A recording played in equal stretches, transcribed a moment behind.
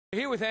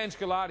Here with Ange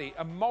Galati,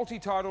 a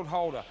multi-titled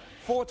holder,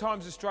 4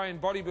 times Australian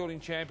bodybuilding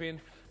champion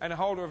and a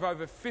holder of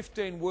over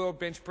 15 world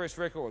bench press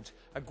records,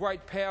 a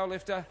great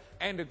powerlifter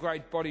and a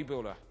great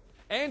bodybuilder.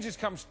 Ange has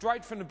come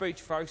straight from the beach,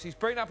 folks. He's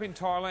been up in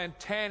Thailand,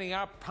 tanning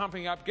up,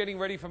 pumping up, getting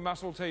ready for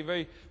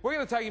MuscleTV. We're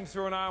going to take him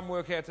through an arm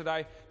workout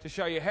today to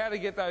show you how to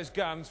get those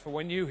guns for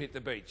when you hit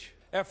the beach.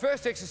 Our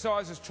first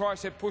exercise is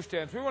tricep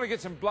pushdowns. We want to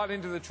get some blood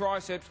into the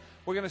triceps.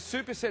 We're going to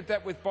superset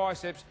that with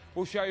biceps.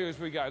 We'll show you as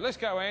we go. Let's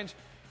go, Ange.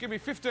 Give me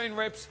 15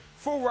 reps,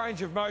 full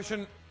range of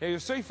motion. Now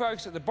you'll see,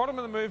 folks, at the bottom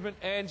of the movement,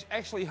 Ange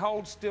actually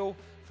holds still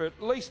for at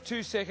least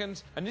 2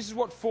 seconds, and this is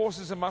what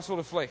forces a muscle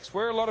to flex.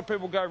 Where a lot of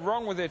people go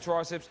wrong with their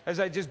triceps is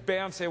they just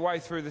bounce their way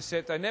through the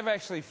set. They never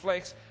actually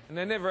flex, and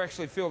they never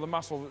actually feel the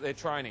muscle that they're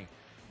training.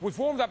 We've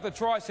warmed up the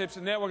triceps,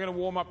 and now we're going to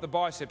warm up the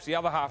biceps, the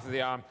other half of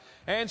the arm.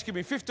 Ange, give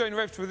me 15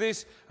 reps with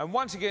this, and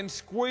once again,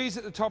 squeeze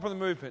at the top of the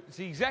movement. It's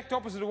the exact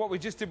opposite of what we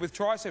just did with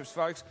triceps,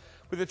 folks.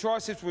 With the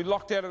triceps, we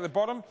locked out at the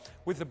bottom.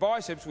 With the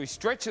biceps, we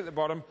stretch at the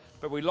bottom,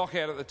 but we lock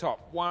out at the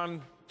top.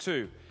 1,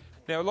 2.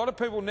 Now, a lot of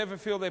people never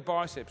feel their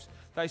biceps.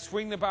 They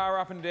swing the bar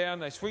up and down,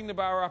 they swing the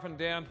bar up and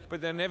down, but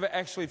they never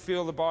actually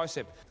feel the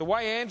bicep. The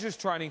way Ange is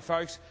training,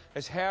 folks,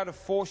 is how to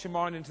force your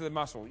mind into the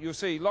muscle. You'll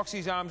see he locks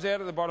his arms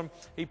out at the bottom,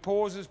 he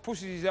pauses,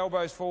 pushes his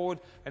elbows forward,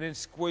 and then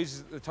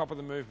squeezes at the top of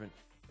the movement.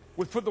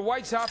 We've put the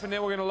weights up, and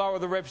now we're going to lower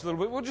the reps a little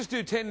bit. We'll just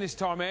do 10 this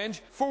time,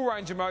 Ange. Full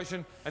range of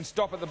motion, and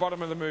stop at the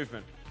bottom of the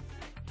movement.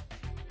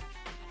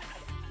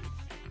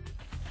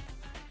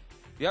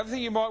 The other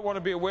thing you might want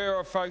to be aware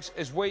of, folks,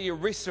 is where your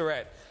wrists are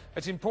at.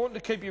 It's important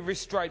to keep your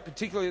wrists straight,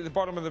 particularly at the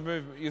bottom of the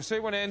movement. You'll see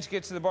when Ange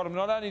gets to the bottom,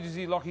 not only does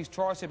he lock his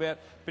tricep out,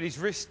 but his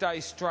wrist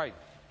stays straight.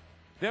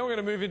 Now we're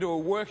going to move into a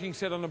working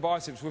set on the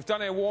biceps. We've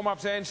done our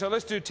warm-ups, Ange, so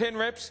let's do 10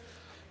 reps.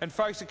 And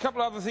folks, a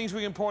couple of other things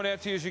we can point out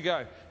to you as you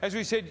go. As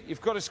we said,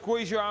 you've got to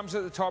squeeze your arms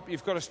at the top,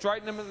 you've got to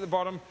straighten them at the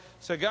bottom.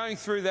 So going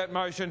through that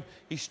motion,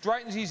 he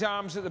straightens his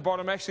arms at the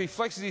bottom, actually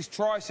flexes his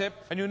tricep,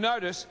 and you'll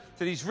notice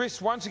that his wrists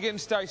once again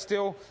stay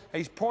still.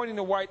 He's pointing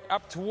the weight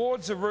up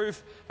towards the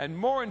roof, and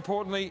more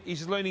importantly,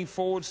 he's leaning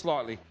forward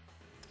slightly.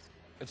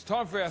 It's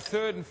time for our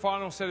third and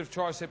final set of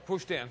tricep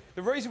pushdown.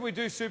 The reason we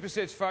do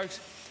supersets,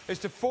 folks, is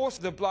to force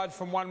the blood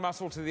from one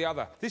muscle to the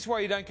other. This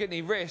way you don't get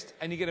any rest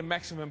and you get a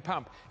maximum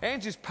pump.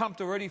 Ange is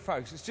pumped already,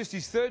 folks. It's just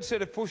his third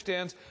set of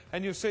pushdowns,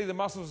 and you'll see the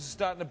muscles are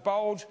starting to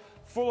bulge,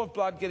 full of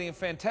blood, getting a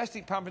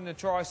fantastic pump in the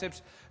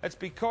triceps. It's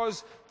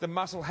because the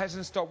muscle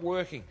hasn't stopped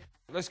working.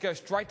 Let's go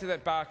straight to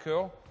that bar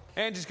curl.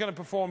 Ange is going to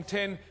perform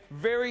 10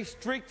 very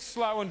strict,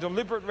 slow and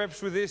deliberate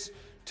reps with this,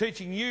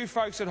 teaching you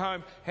folks at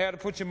home how to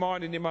put your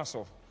mind in your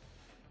muscle.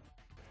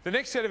 The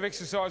next set of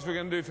exercise we're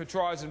going to do for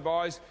tris and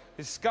bis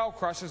is skull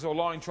crushers or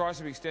lying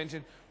tricep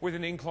extension with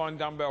an inclined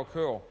dumbbell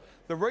curl.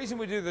 The reason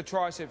we do the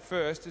tricep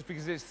first is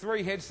because there's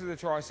 3 heads to the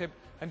tricep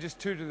and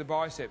just 2 to the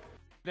bicep.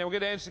 Now we'll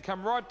get Ange to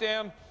come right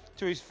down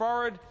to his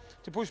forehead,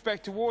 to push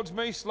back towards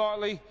me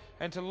slightly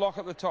and to lock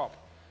at the top.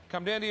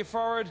 Come down to your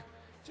forehead,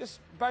 just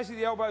basically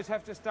the elbows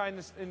have to stay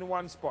in the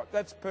one spot.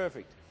 That's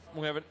perfect.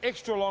 We'll have an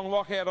extra long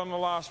lockout on the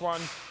last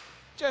one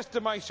just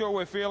to make sure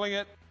we're feeling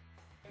it.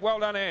 Well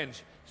done,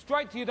 Ange.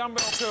 Straight to your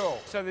dumbbell curl,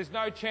 so there's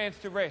no chance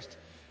to rest.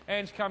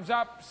 Ange comes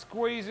up,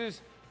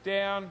 squeezes,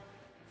 down,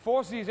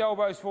 forces his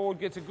elbows forward,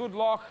 gets a good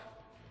lock,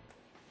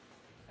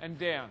 and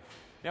down.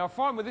 Now I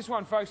find with this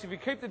one, folks, if you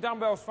keep the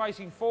dumbbells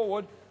facing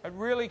forward, it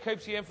really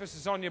keeps the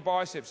emphasis on your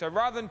biceps. So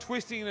rather than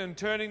twisting and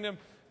turning them,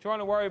 trying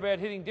to worry about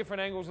hitting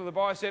different angles of the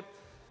bicep,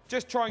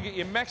 just try and get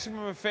your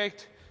maximum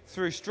effect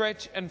through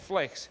stretch and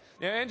flex.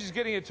 Now Ange is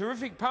getting a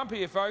terrific pump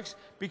here, folks,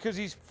 because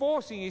he's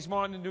forcing his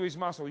mind into his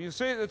muscle. You'll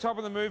see at the top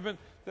of the movement,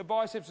 the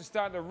biceps are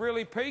starting to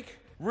really peak,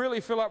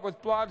 really fill up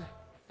with blood,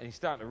 and he's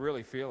starting to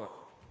really feel it.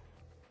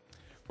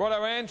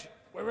 Righto, Ange,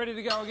 we're ready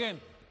to go again.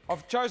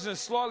 I've chosen a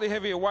slightly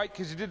heavier weight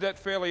because you did that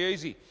fairly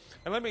easy.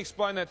 And let me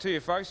explain that to you,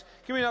 folks.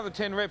 Give me another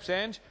 10 reps,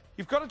 Ange.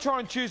 You've got to try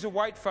and choose a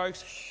weight,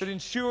 folks, that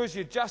ensures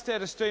you're just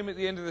out of steam at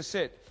the end of the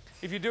set.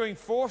 If you're doing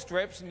forced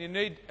reps and you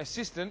need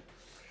assistant,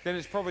 then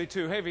it's probably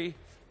too heavy.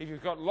 If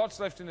you've got lots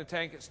left in the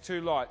tank, it's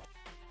too light.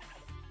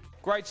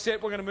 Great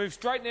set. We're going to move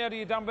straight now to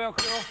your dumbbell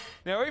curl.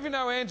 Now, even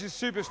though Ange is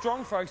super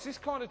strong, folks, this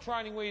kind of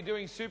training where you're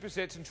doing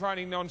supersets and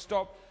training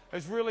non-stop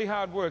is really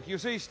hard work. You'll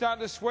see he's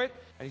starting to sweat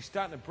and he's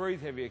starting to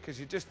breathe heavier because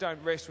you just don't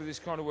rest with this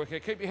kind of work.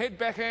 Keep your head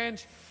back,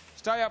 Ange.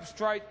 Stay up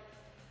straight.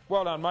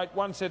 Well done, mate.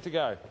 1 set to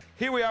go.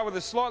 Here we are with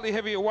a slightly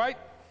heavier weight.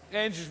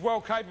 Ange is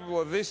well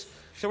capable of this,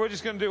 so we're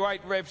just going to do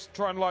 8 reps,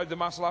 try and load the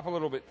muscle up a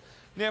little bit.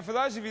 Now, for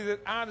those of you that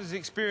aren't as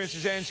experienced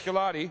as Ange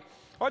Galati,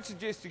 I'd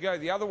suggest you go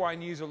the other way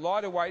and use a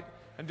lighter weight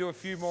and do a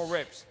few more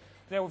reps.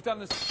 Now, we've done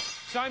the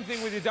same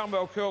thing with your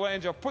dumbbell curl,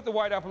 Ange. I've put the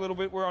weight up a little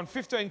bit. We're on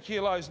 15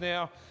 kilos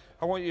now.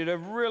 I want you to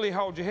really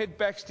hold your head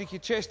back, stick your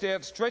chest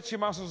out, stretch your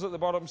muscles at the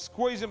bottom,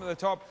 squeeze them at the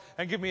top,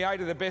 and give me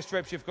 8 of the best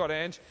reps you've got,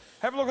 Ange.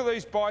 Have a look at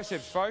these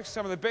biceps, folks.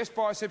 Some of the best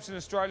biceps in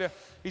Australia.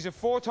 He's a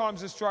 4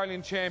 times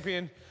Australian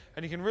champion,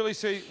 and you can really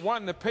see,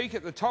 one, the peak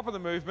at the top of the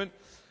movement,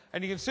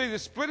 and you can see the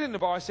split in the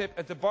bicep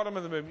at the bottom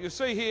of the movement. You'll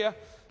see here,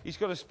 he's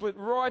got a split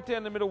right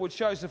down the middle, which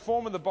shows the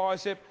form of the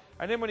bicep,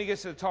 and then when he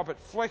gets to the top, it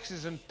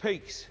flexes and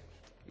peaks.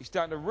 He's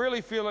starting to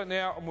really feel it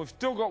now, and we've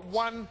still got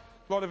one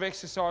lot of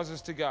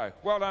exercises to go.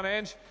 Well done,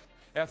 Ange.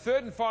 Our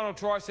third and final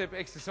tricep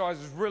exercise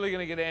is really going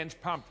to get Ange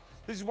pumped.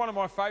 This is one of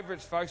my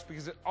favourites, folks,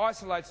 because it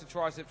isolates the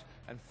triceps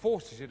and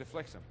forces you to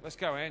flex them. Let's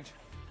go, Ange.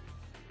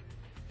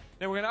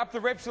 Now we're going to up the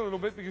reps a little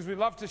bit because we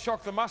love to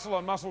shock the muscle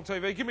on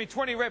MuscleTV. Give me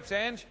 20 reps,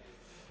 Ange.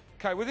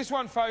 Okay, with this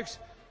one, folks,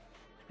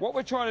 what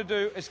we're trying to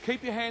do is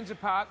keep your hands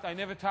apart. They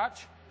never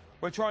touch.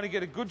 We're trying to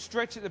get a good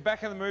stretch at the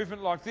back of the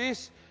movement like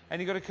this, and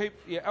you've got to keep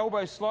your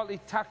elbows slightly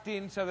tucked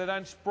in so they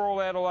don't sprawl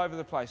out all over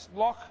the place.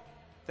 Lock,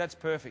 that's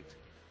perfect.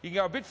 You can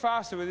go a bit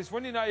faster with this.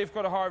 When you know you've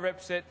got a high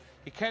rep set,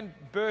 you can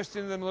burst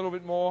into them a little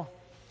bit more.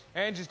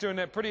 Ange is doing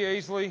that pretty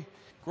easily.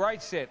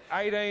 Great set.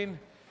 18,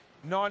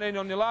 19.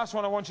 On your last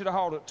one, I want you to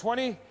hold it.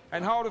 20,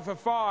 and hold it for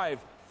 5,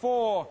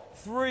 4,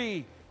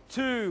 3,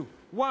 2,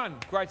 1.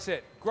 Great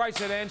set. Great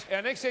set, Ange.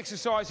 Our next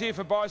exercise here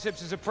for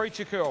biceps is a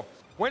preacher curl.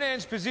 When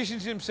Ange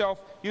positions himself,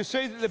 you'll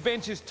see that the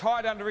bench is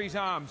tight under his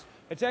arms.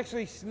 It's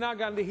actually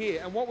snug under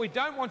here. And what we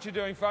don't want you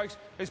doing, folks,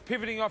 is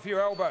pivoting off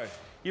your elbow.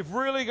 You've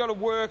really got to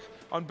work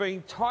on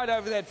being tight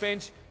over that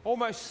bench,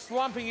 almost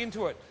slumping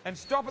into it. And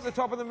stop at the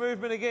top of the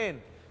movement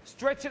again.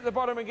 Stretch at the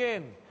bottom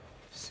again.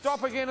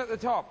 Stop again at the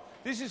top.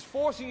 This is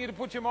forcing you to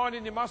put your mind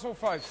in your muscle,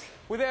 folks.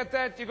 Without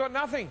that, you've got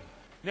nothing.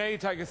 Now you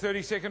take a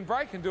 30-second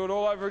break and do it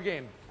all over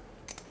again.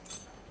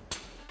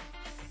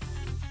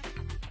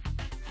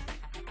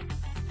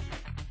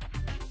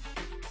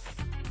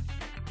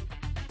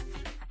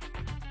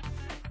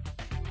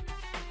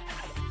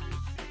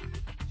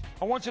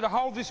 I want you to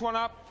hold this one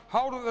up,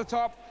 hold it at the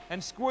top,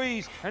 and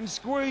squeeze, and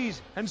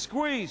squeeze, and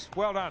squeeze.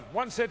 Well done.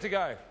 One set to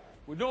go.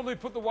 We normally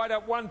put the weight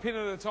up one pin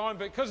at a time,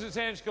 but because it's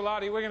Ange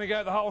Galati, we're going to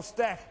go the whole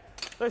stack.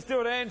 Let's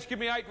do it, Ange. Give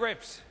me 8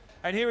 reps.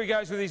 And here he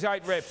goes with his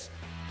 8 reps.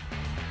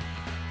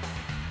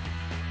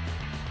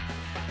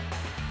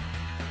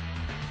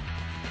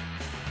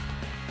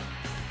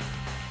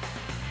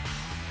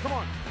 Come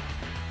on.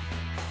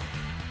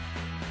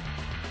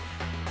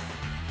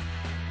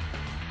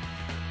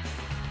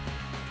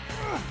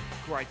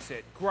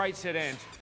 Great set, Ange.